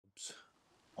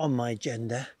on my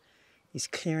agenda is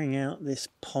clearing out this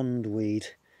pond weed,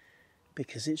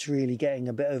 because it's really getting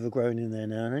a bit overgrown in there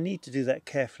now, and I need to do that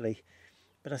carefully.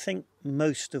 But I think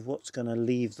most of what's going to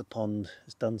leave the pond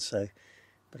has done so.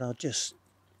 But I'll just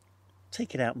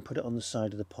take it out and put it on the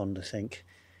side of the pond, I think,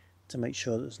 to make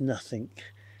sure there's nothing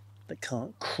that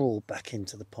can't crawl back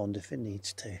into the pond if it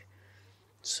needs to.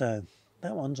 So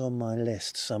that one's on my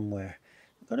list somewhere.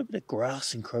 I've got a bit of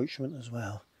grass encroachment as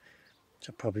well,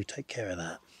 so I'll probably take care of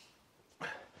that.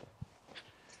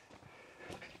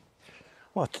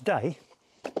 Well, today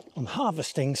I'm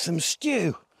harvesting some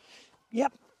stew.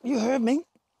 Yep, you heard me.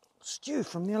 Stew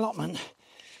from the allotment.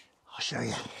 I'll show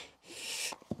you.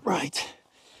 Right,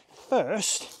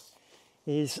 first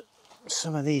is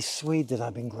some of these swede that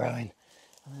I've been growing.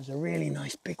 And there's a really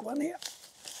nice big one here.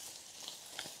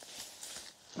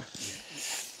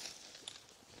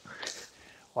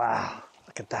 Wow,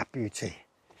 look at that beauty.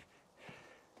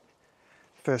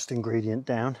 First ingredient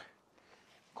down.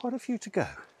 Quite a few to go.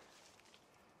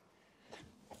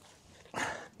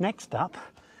 Next up,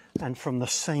 and from the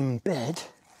same bed,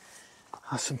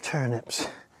 are some turnips.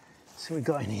 See what we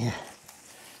got in here.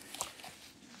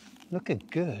 Looking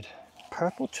good.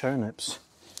 Purple turnips.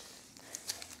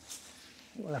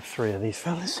 We'll have 3 of these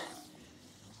fellas.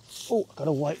 Oh, I've got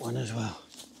a white one as well.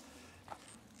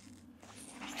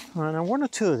 All right, now 1 or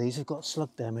 2 of these have got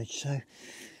slug damage, so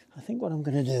I think what I'm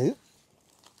going to do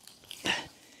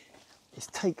is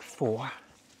take 4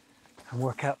 and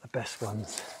work out the best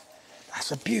ones.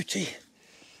 That's a beauty.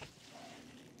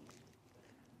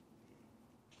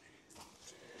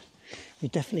 You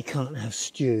definitely can't have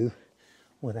stew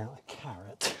without a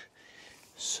carrot.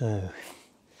 So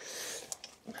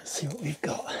let's see what we've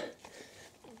got.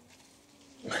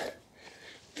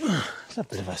 It's a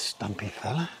bit of a stumpy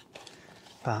fella,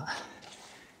 but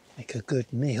make a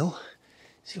good meal.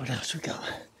 See what else we got.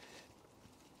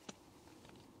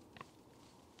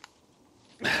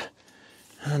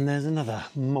 And there's another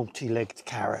multi-legged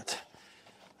carrot.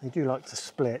 They do like to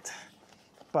split,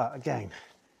 but again,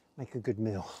 make a good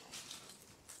meal.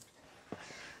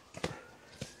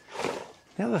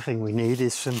 The other thing we need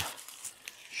is some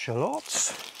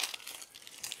shallots,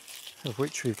 of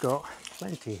which we've got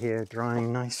plenty here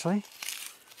drying nicely.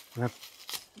 We'll have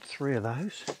 3 of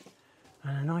those,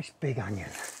 and a nice big onion.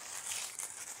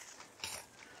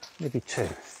 Maybe 2.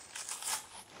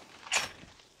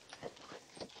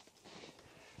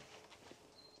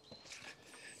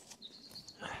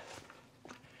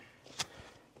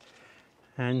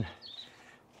 And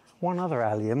one other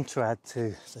allium to add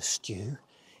to the stew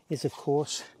is, of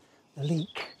course, the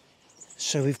leek.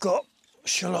 So we've got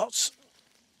shallots,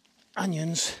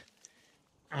 onions,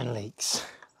 and leeks.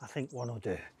 I think one will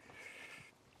do.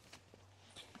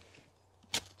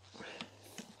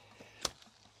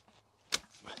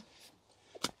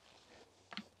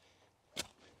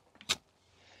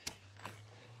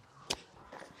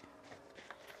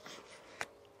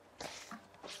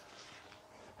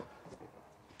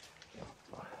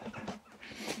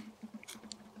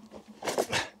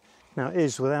 Now it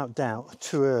is without doubt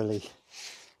too early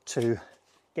to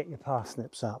get your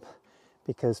parsnips up,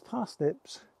 because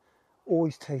parsnips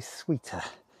always taste sweeter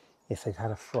if they've had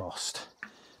a frost.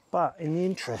 But in the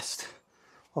interest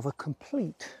of a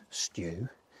complete stew,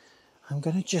 I'm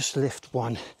going to just lift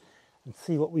one and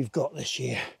see what we've got this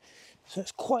year. So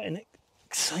it's quite an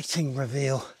exciting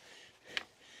reveal.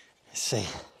 Let's see.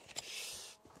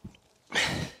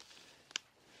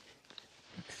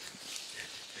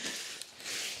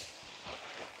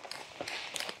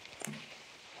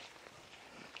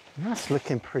 That's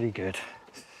looking pretty good.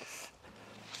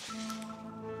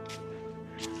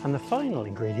 And the final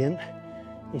ingredient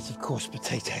is, of course,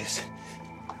 potatoes.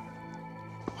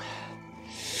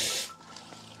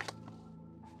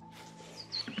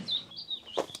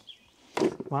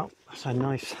 Well, that's a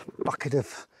nice bucket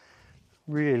of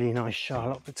really nice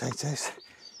shallot potatoes.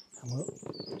 And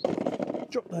we'll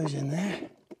drop those in there.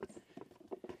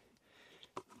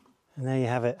 And there you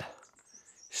have it.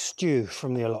 Stew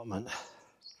from the allotment.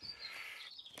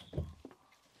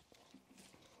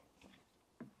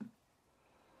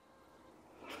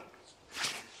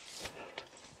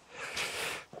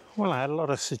 Well, I had a lot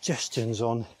of suggestions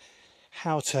on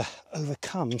how to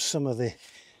overcome some of the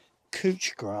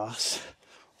couch grass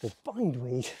or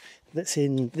bindweed that's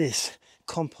in this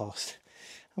compost.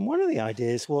 And one of the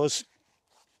ideas was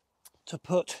to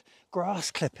put grass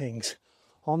clippings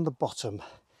on the bottom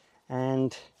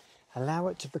and allow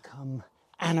it to become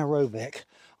anaerobic,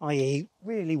 i.e.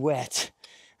 really wet.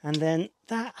 And then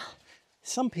that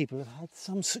some people have had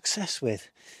some success with.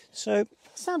 So it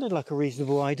sounded like a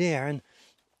reasonable idea, and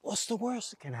what's the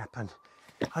worst that can happen?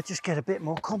 I just get a bit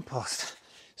more compost.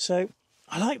 So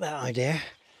I like that idea,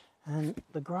 and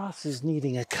the grass is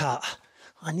needing a cut.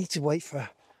 I need to wait for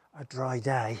a dry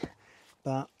day,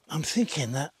 but I'm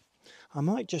thinking that I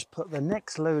might just put the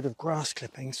next load of grass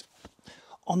clippings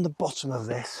on the bottom of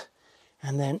this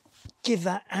and then give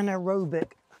that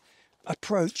anaerobic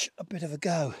approach a bit of a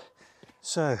go.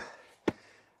 So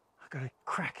I've got to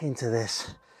crack into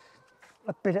this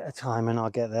a bit at a time and I'll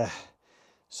get there.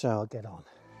 So I'll get on.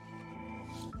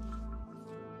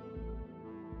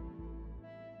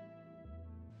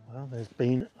 Well, there's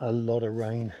been a lot of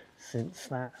rain since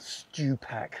that stew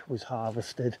pack was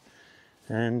harvested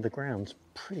and the ground's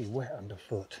pretty wet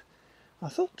underfoot. I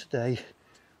thought today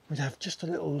we'd have just a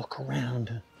little look around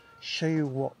and show you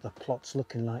what the plot's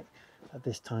looking like at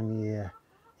this time of year.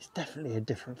 It's definitely a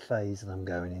different phase that I'm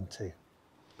going into.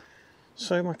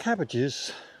 So my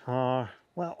cabbages are,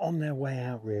 well, on their way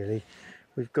out really.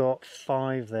 We've got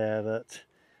 5 there that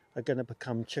are going to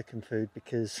become chicken food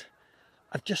because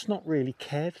I've just not really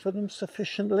cared for them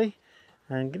sufficiently.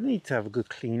 I'm going to need to have a good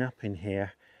clean up in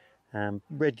here. I'm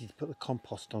ready to put the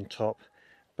compost on top,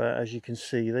 but as you can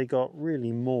see they got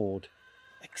really maured,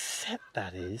 except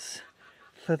that is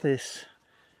for this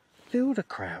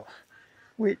Wilderkraut,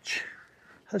 which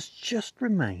has just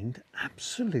remained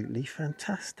absolutely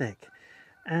fantastic.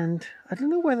 And I don't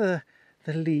know whether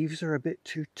the leaves are a bit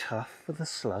too tough for the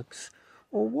slugs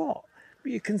or what,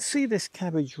 but you can see this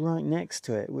cabbage right next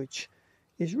to it which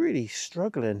is really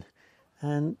struggling,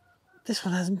 and this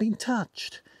one hasn't been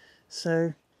touched.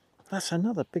 So that's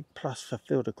another big plus for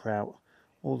Wilderkraut,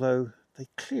 although they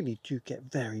clearly do get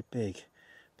very big.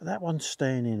 But that one's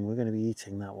staying in, we're going to be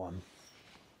eating that one.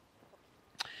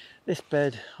 This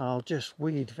bed I'll just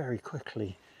weed very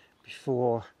quickly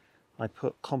before I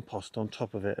put compost on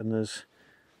top of it, and there's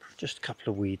just a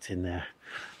couple of weeds in there.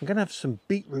 I'm going to have some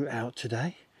beetroot out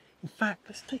today. In fact,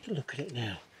 let's take a look at it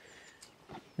now.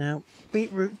 Now,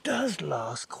 beetroot does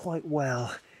last quite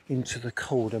well into the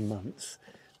colder months,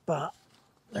 but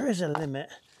there is a limit.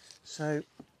 So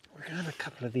we're going to have a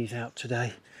couple of these out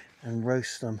today and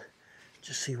roast them.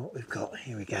 Just see what we've got.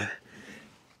 Here we go.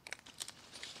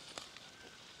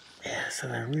 Yeah, so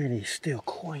they're really still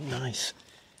quite nice,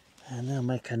 and they'll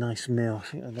make a nice meal. I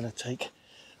think I'm going to take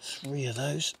 3 of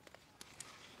those.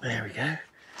 There we go.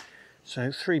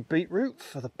 So 3 beetroot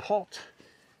for the pot,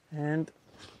 and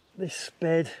this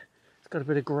bed has got a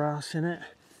bit of grass in it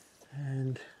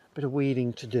and a bit of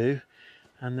weeding to do,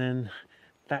 and then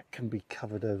that can be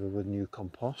covered over with new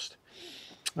compost.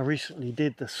 I recently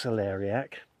did the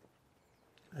celeriac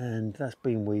and that's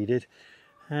been weeded,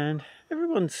 and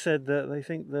everyone said that they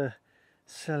think the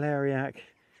celeriac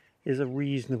is a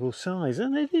reasonable size,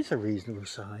 and it is a reasonable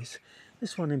size.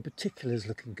 This one in particular is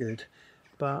looking good,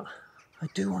 but I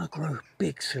do want to grow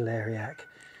big celeriac,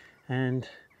 and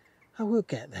I will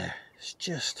get there. It's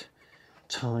just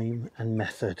time and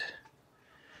method.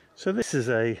 So this is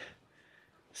a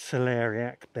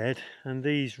celeriac bed, and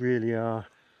these really are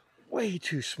way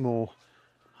too small.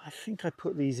 I think I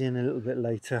put these in a little bit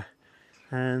later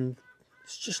and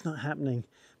it's just not happening,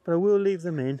 but I will leave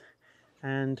them in,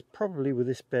 and probably with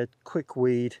this bed quick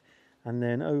weed, and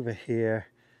then over here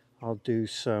I'll do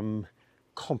some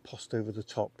compost over the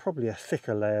top, probably a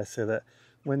thicker layer, so that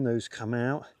when those come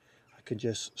out I can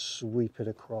just sweep it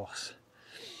across.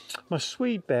 My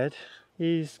swede bed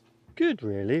is good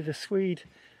really. The swede,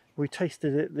 we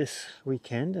tasted it this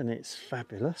weekend and it's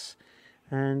fabulous,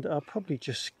 and I'll probably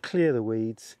just clear the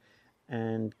weeds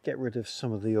and get rid of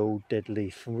some of the old dead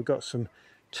leaf. And we've got some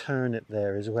turnip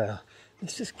there as well.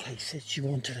 Mrs. Kay said she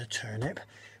wanted a turnip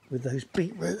with those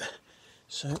beetroot,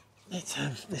 so let's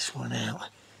have this one out,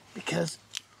 because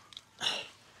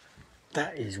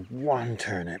that is 1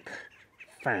 turnip.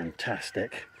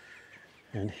 Fantastic.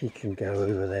 And he can go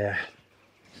over there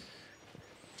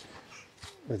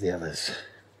with the others.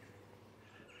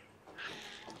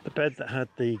 The bed that had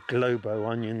the globo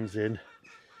onions in,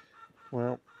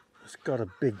 well, it's got a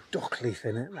big dock leaf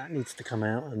in it. That needs to come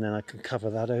out, and then I can cover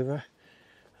that over.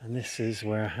 And this is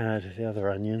where I had the other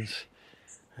onions,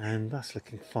 and that's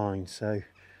looking fine, so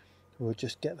we'll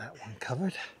just get that one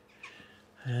covered.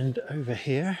 And over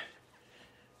here,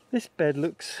 this bed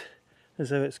looks as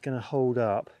though it's going to hold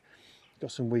up.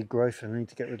 Got some weed growth and I need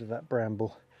to get rid of that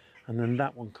bramble, and then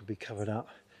that one could be covered up.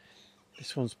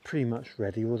 This one's pretty much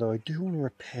ready, although I do want to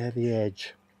repair the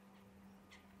edge,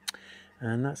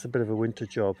 and that's a bit of a winter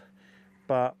job,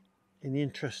 but in the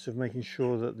interest of making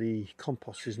sure that the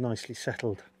compost is nicely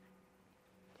settled,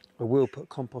 I will put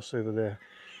compost over there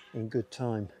in good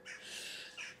time.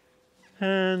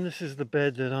 And this is the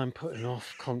bed that I'm putting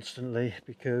off constantly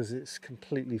because it's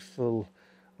completely full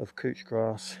of couch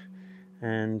grass,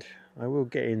 and I will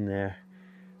get in there,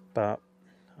 but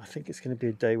I think it's going to be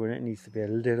a day when it needs to be a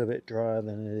little bit drier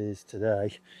than it is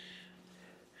today.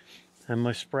 And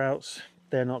my sprouts,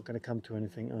 they're not going to come to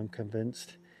anything, I'm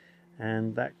convinced.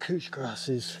 And that couch grass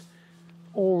is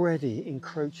already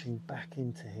encroaching back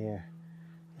into here.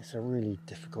 It's a really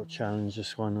difficult challenge,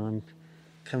 this one. I'm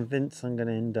convinced I'm going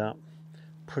to end up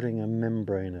putting a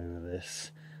membrane over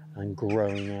this and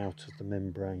growing out of the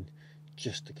membrane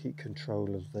just to keep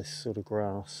control of this sort of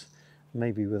grass.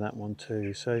 Maybe with that one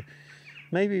too. So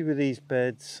maybe with these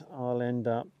beds I'll end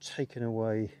up taking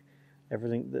away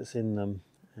everything that's in them,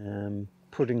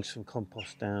 putting some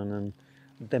compost down and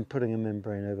then putting a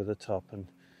membrane over the top, and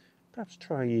perhaps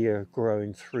try a year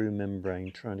growing through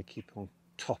membrane, trying to keep on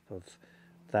top of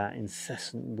that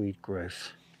incessant weed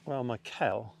growth. Well, my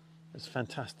kale is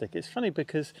fantastic. It's funny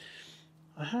because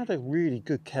I had a really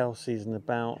good kale season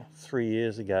about 3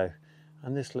 years ago,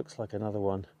 and this looks like another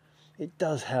one. It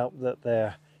does help that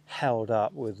they're held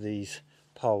up with these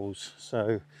poles,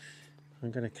 so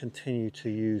I'm going to continue to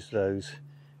use those.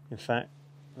 In fact,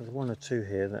 there's one or two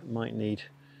here that might need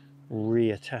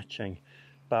reattaching,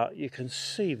 but you can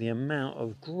see the amount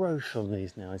of growth on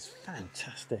these now is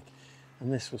fantastic,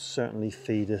 and this will certainly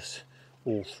feed us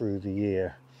all through the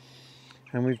year.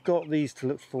 And we've got these to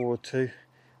look forward to.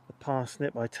 The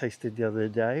parsnip I tasted the other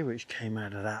day, which came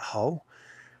out of that hole,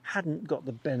 hadn't got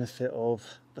the benefit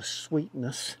of the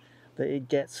sweetness that it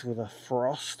gets with a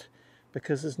frost,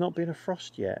 because there's not been a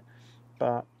frost yet,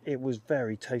 but it was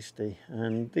very tasty,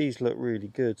 and these look really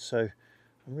good, so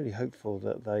I'm really hopeful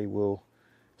that they will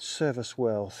serve us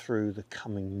well through the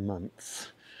coming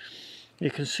months.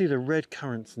 You can see the red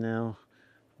currants now.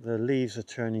 The leaves are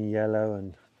turning yellow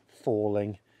and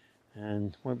falling,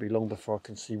 and won't be long before I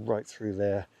can see right through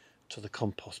there to the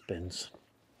compost bins.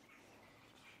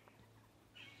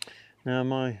 Now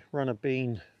my runner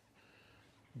bean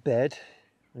bed,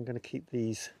 I'm going to keep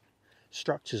these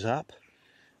structures up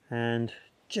and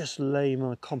just lay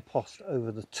my compost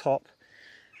over the top.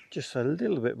 Just a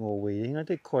little bit more weeding. I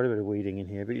did quite a bit of weeding in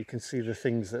here, but you can see the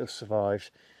things that have survived,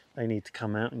 they need to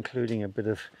come out, including a bit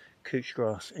of couch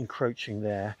grass encroaching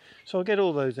there. So I'll get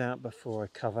all those out before I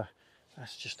cover.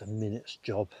 That's just a minute's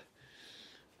job.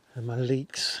 And my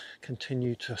leeks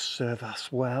continue to serve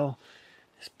us well.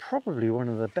 It's probably one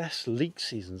of the best leek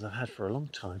seasons I've had for a long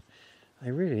time.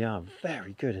 They really are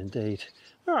very good indeed.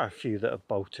 There are a few that have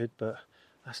bolted, but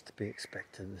that's to be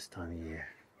expected this time of year.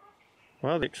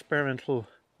 Well, the experimental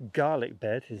garlic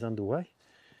bed is underway,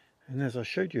 and as I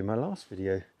showed you in my last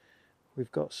video,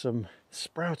 we've got some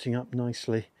sprouting up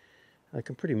nicely. I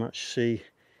can pretty much see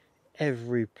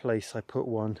every place I put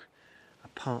one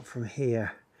apart from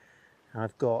here.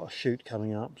 I've got a shoot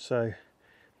coming up, so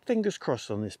fingers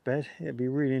crossed on this bed. It'd be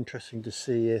really interesting to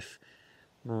see if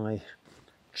my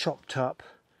chopped up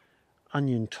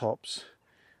onion tops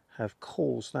have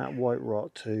caused that white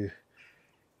rot to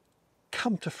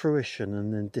come to fruition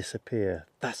and then disappear.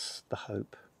 That's the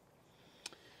hope.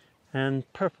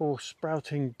 And purple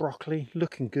sprouting broccoli,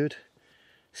 looking good.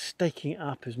 Staking it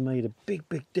up has made a big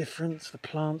difference. The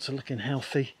plants are looking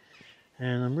healthy,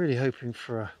 and I'm really hoping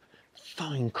for a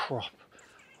fine crop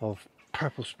of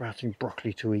purple sprouting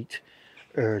broccoli to eat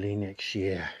early next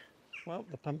year. Well,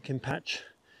 the pumpkin patch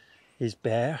is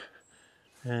bare,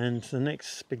 and the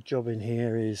next big job in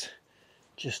here is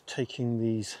just taking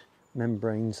these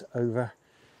membranes over,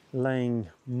 laying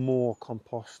more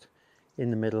compost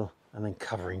in the middle and then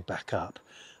covering back up,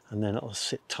 and then it'll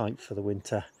sit tight for the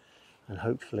winter, and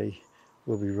hopefully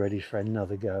we'll be ready for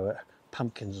another go at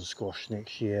pumpkins and squash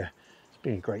next year. It's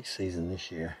been a great season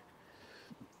this year.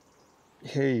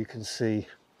 Here you can see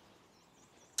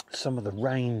some of the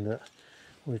rain that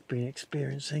we've been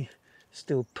experiencing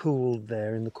still pooled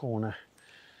there in the corner,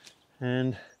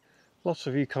 and lots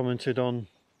of you commented on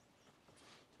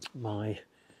my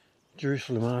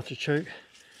Jerusalem artichoke,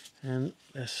 and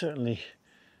they're certainly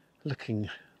looking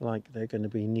like they're going to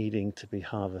be needing to be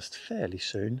harvested fairly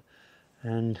soon.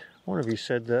 And one of you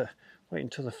said that wait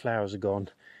until the flowers are gone,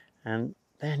 and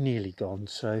they're nearly gone,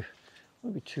 so it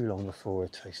won't be too long before we're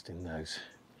tasting those.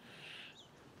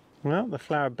 Well, the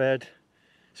flower bed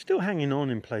still hanging on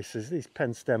in places. These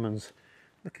penstemons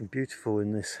looking beautiful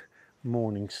in this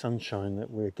morning sunshine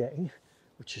that we're getting,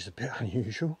 which is a bit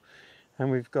unusual. And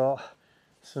we've got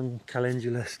some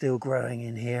calendula still growing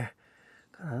in here.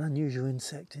 Got an unusual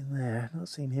insect in there, not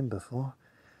seen him before.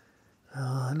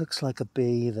 Oh, it looks like a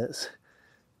bee that's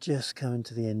just coming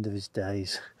to the end of his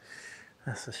days.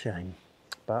 That's a shame,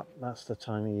 but that's the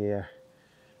time of year.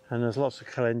 And there's lots of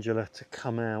calendula to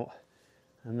come out,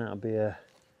 and that'll be a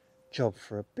job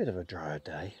for a bit of a drier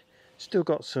day. Still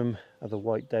got some of the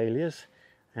white dahlias,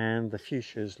 and the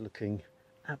fuchsia is looking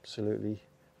absolutely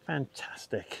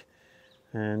fantastic.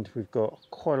 And we've got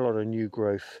quite a lot of new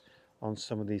growth on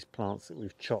some of these plants that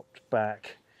we've chopped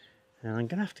back. And I'm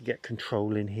going to have to get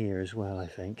control in here as well, I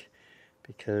think,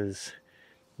 because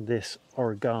this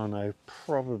oregano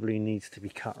probably needs to be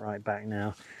cut right back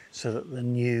now so that the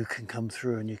new can come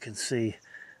through and you can see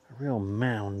a real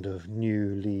mound of new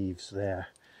leaves there.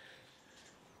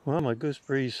 Well, my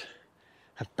gooseberries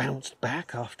have bounced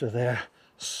back after their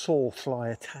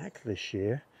sawfly attack this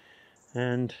year,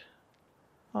 and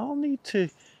I'll need to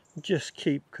just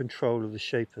keep control of the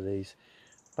shape of these,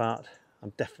 but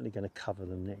I'm definitely going to cover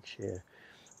them next year.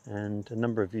 And a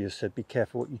number of you have said be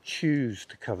careful what you choose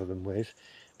to cover them with,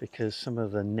 because some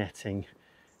of the netting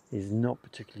is not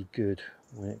particularly good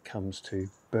when it comes to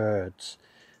birds.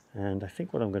 And I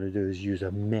think what I'm going to do is use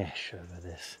a mesh over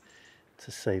this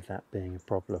to save that being a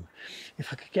problem.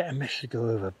 If I could get a mesh to go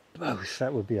over both,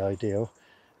 that would be ideal,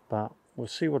 but we'll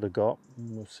see what I've got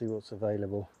and we'll see what's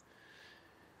available.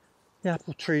 The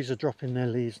apple trees are dropping their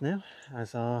leaves now,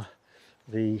 as are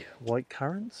the white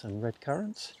currants and red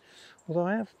currants, although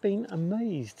I have been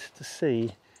amazed to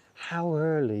see how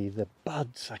early the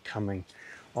buds are coming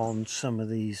on some of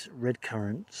these red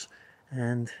currants,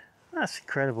 and that's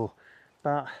incredible.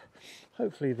 But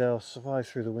hopefully they'll survive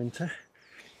through the winter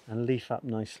and leaf up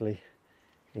nicely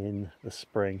in the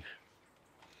spring.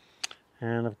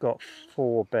 And I've got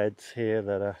 4 beds here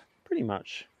that are pretty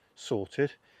much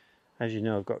sorted. As you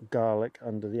know, I've got garlic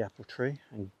under the apple tree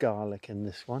and garlic in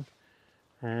this one,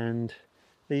 and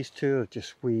these 2 have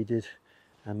just weeded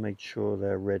and made sure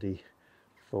they're ready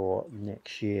for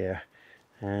next year.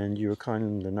 And you were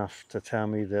kind enough to tell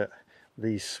me that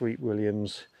these sweet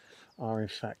williams are in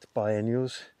fact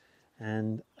biennials,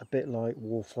 and a bit like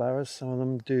wallflowers, some of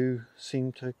them do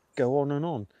seem to go on and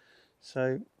on.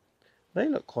 So they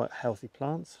look quite healthy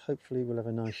plants. Hopefully we'll have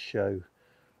a nice show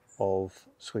of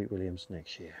sweet williams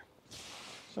next year.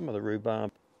 Some of the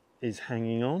rhubarb is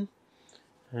hanging on,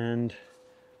 and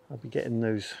I'll be getting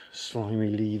those slimy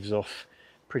leaves off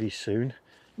pretty soon.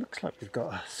 Looks like we've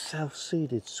got a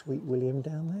self-seeded sweet william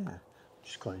down there,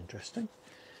 which is quite interesting.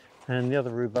 And the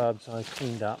other rhubarbs I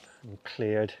cleaned up and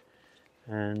cleared,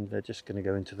 and they're just going to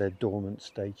go into their dormant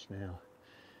stage now.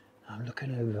 I'm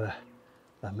looking over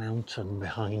the mountain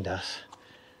behind us,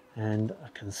 and I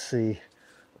can see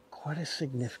quite a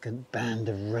significant band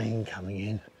of rain coming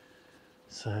in.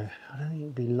 So I don't think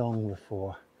it'll be long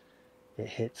before it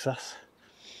hits us.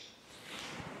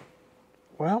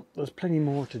 Well, there's plenty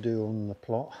more to do on the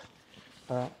plot,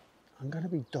 but I'm going to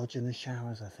be dodging the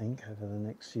showers, I think, over the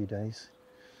next few days.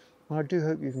 Well, I do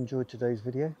hope you've enjoyed today's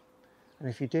video, and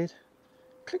if you did,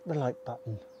 click the like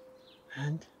button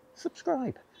and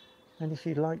subscribe. And if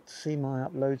you'd like to see my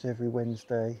uploads every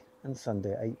Wednesday and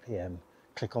Sunday at 8 PM,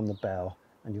 click on the bell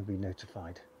and you'll be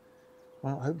notified.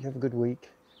 Well, I hope you have a good week,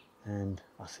 and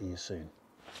I'll see you soon.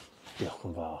 Diolch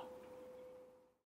yn fawr.